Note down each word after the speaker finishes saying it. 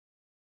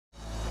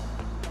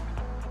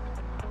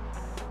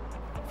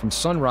From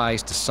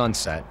sunrise to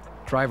sunset,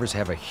 drivers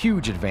have a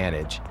huge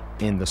advantage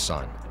in the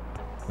sun.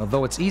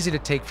 Although it's easy to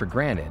take for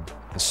granted,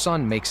 the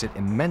sun makes it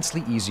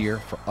immensely easier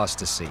for us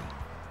to see.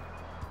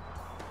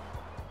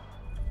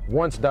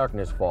 Once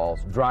darkness falls,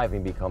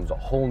 driving becomes a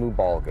whole new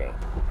ballgame.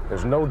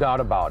 There's no doubt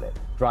about it.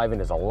 Driving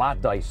is a lot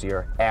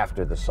dicier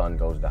after the sun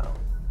goes down.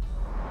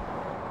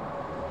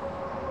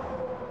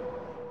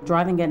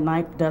 Driving at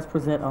night does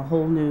present a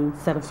whole new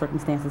set of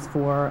circumstances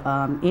for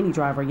any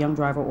driver, a young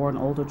driver or an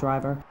older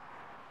driver.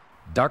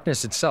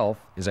 Darkness itself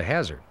is a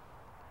hazard.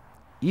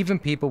 Even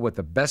people with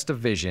the best of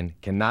vision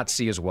cannot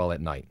see as well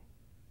at night.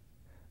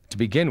 To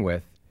begin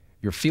with,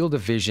 your field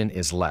of vision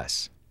is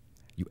less.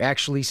 You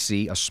actually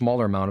see a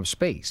smaller amount of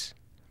space.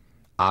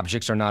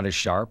 Objects are not as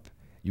sharp,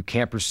 you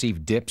can't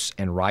perceive dips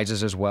and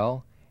rises as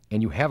well,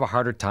 and you have a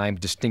harder time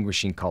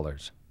distinguishing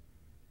colors.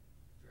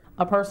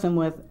 A person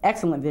with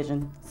excellent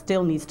vision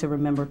still needs to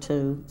remember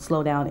to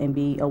slow down and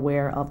be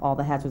aware of all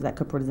the hazards that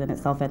could present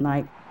itself at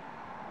night.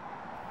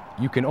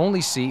 You can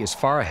only see as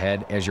far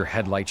ahead as your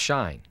headlights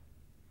shine.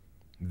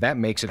 That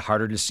makes it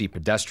harder to see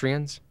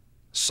pedestrians,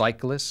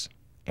 cyclists,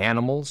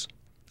 animals,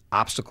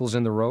 obstacles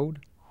in the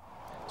road.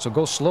 So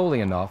go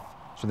slowly enough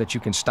so that you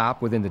can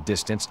stop within the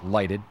distance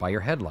lighted by your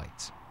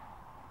headlights.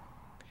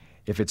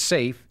 If it's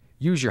safe,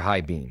 use your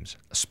high beams,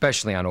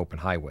 especially on open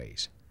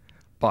highways.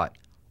 But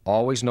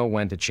always know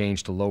when to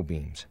change to low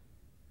beams.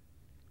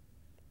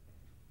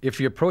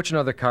 If you approach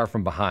another car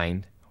from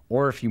behind,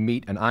 or if you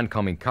meet an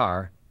oncoming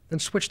car, then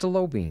switch to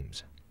low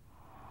beams.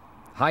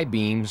 High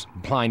beams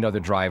blind other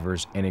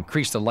drivers and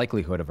increase the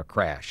likelihood of a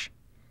crash.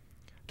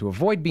 To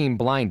avoid being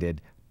blinded,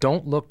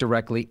 don't look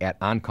directly at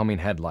oncoming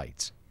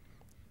headlights.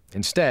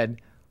 Instead,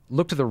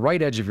 look to the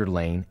right edge of your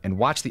lane and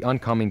watch the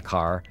oncoming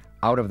car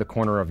out of the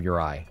corner of your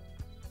eye.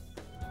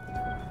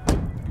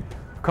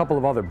 A couple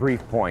of other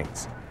brief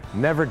points.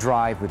 Never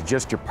drive with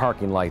just your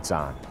parking lights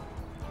on.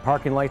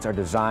 Parking lights are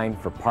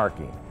designed for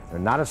parking. They're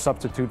not a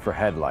substitute for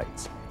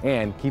headlights.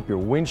 And keep your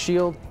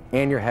windshield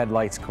and your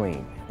headlights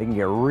clean. They can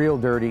get real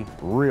dirty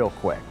real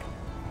quick.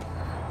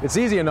 It's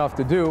easy enough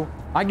to do.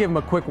 I give them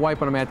a quick wipe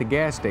when I'm at the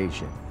gas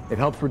station. It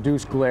helps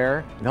reduce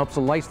glare, it helps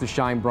the lights to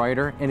shine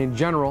brighter, and in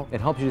general,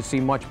 it helps you to see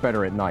much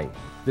better at night.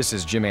 This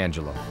is Jim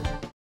Angelo.